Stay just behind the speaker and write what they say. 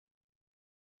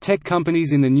Tech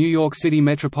companies in the New York City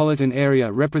metropolitan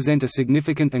area represent a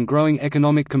significant and growing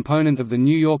economic component of the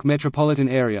New York metropolitan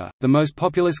area, the most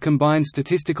populous combined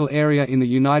statistical area in the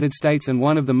United States and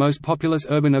one of the most populous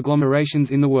urban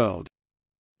agglomerations in the world.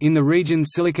 In the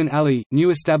region's Silicon Alley, new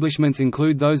establishments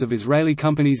include those of Israeli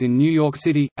companies in New York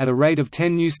City, at a rate of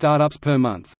 10 new startups per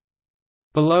month.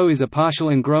 Below is a partial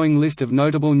and growing list of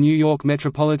notable New York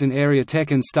metropolitan area tech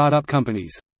and startup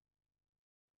companies.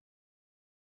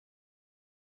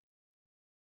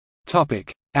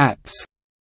 Apps: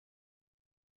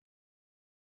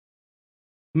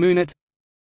 Moonit,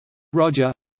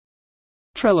 Roger,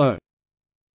 Trello.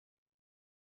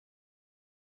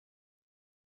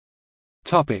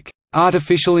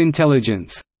 Artificial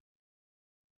intelligence: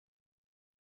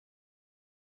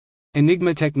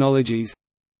 Enigma Technologies,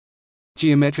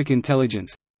 Geometric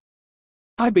Intelligence,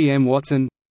 IBM Watson,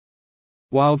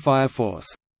 Wildfire Force.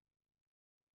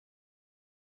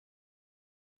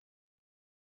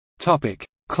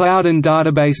 Cloud and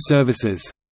database services: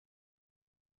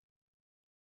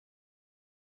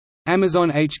 Amazon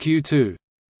HQ2,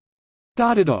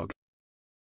 Datadog,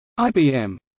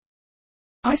 IBM,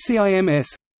 ICIMS,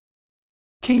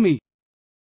 Kimi,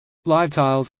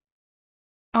 LiveTiles,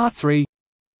 R3,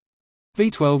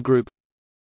 V12 Group,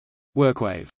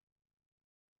 Workwave.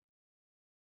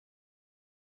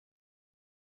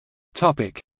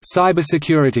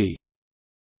 Cybersecurity: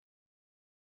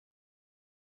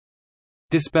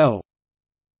 Dispel.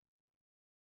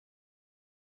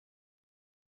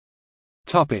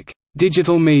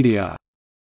 Digital media: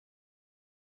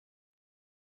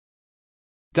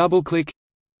 DoubleClick,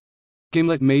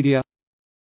 Gimlet Media,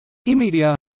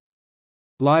 eMedia,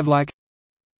 LiveLike,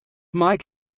 Mic,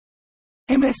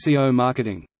 MSCO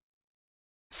Marketing,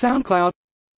 SoundCloud,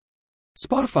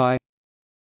 Spotify,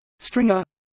 Stringer,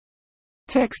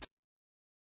 Text,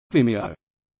 Vimeo.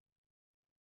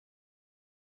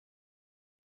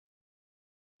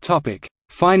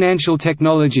 Financial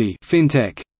technology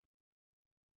 (fintech):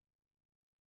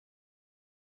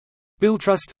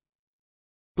 Billtrust,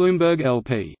 Bloomberg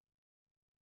LP,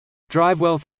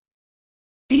 DriveWealth,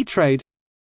 eTrade,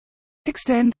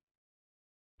 Extend,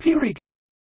 Pyrrhic,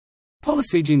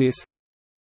 Policygenius,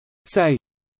 Say.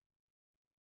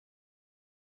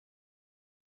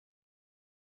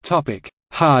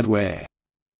 Hardware: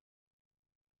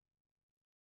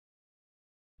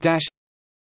 Dash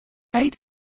 8,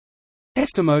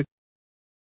 Estimote,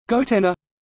 GoTenna,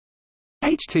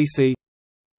 HTC,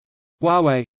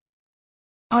 Huawei,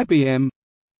 IBM,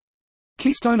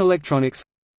 Keystone Electronics,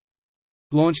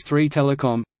 Launch 3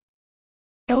 Telecom,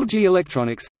 LG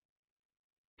Electronics,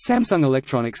 Samsung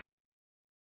Electronics,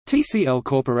 TCL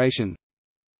Corporation,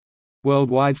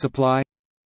 Worldwide Supply,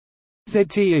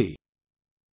 ZTE.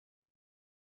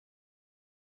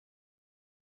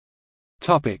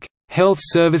 Health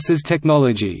services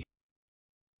technology: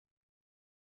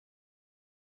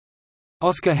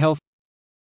 Oscar Health,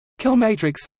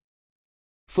 Kelmatrix,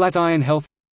 Flatiron Health,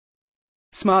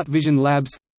 Smart Vision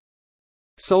Labs,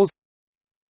 Sols,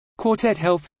 Quartet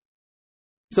Health,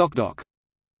 ZocDoc.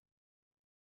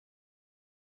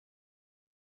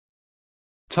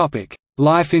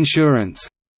 Life insurance: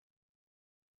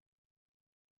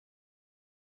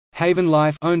 Haven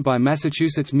Life, owned by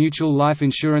Massachusetts Mutual Life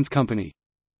Insurance Company.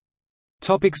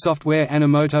 Software: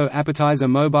 Animoto Appetizer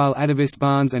Mobile Atavist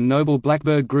Barnes & Noble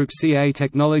Blackbird Group CA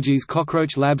Technologies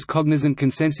Cockroach Labs Cognizant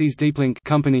Consensus Deeplink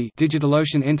Company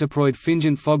DigitalOcean Enterprise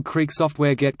Fingent Fog Creek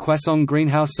Software Get Kwasong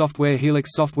Greenhouse Software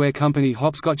Helix Software Company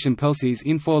Hopscotch and Pelsies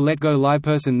Infor Letgo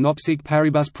LivePerson Nopseek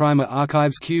Paribus Primer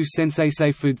Archives Q Sensei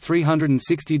SafeFood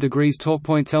 360 Degrees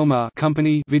TalkPoint Telmar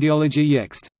Company Videology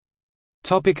Yext.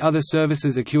 Other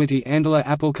services: Acuity Andela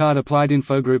Applecard Applied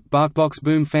Infogroup BarkBox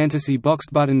Boom Fantasy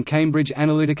Boxed Button Cambridge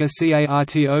Analytica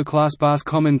CARTO ClassPass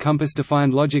Common Compass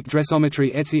Defined Logic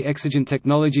Dressometry Etsy Exigent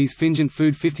Technologies Fingent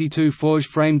Food 52 Forge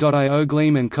Frame.io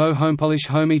Gleam & Co Homepolish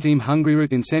HomeyTeam HungryRoot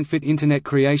IncentFit Internet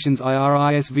Creations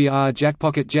IRISVR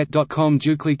JackPocketJet.com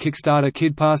Dukely Kickstarter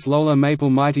KidPass Lola Maple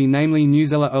Mighty Namely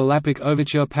Newzella Olapic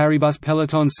Overture Paribus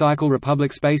Peloton Cycle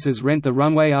Republic Spaces Rent the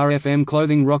Runway RFM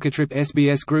Clothing Rockettrip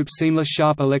SBS Group Seamless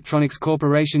Sharp Electronics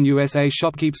Corporation USA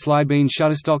Shopkeep Slidebean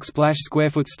Shutterstock Splash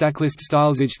Squarefoot Stacklist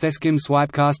Stylesage Theskim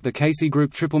Swipecast The Casey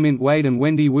Group Triplemint Wade &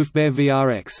 Wendy Woofbear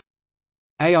VRX.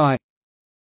 AI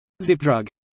ZipDrug.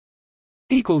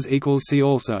 See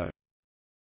also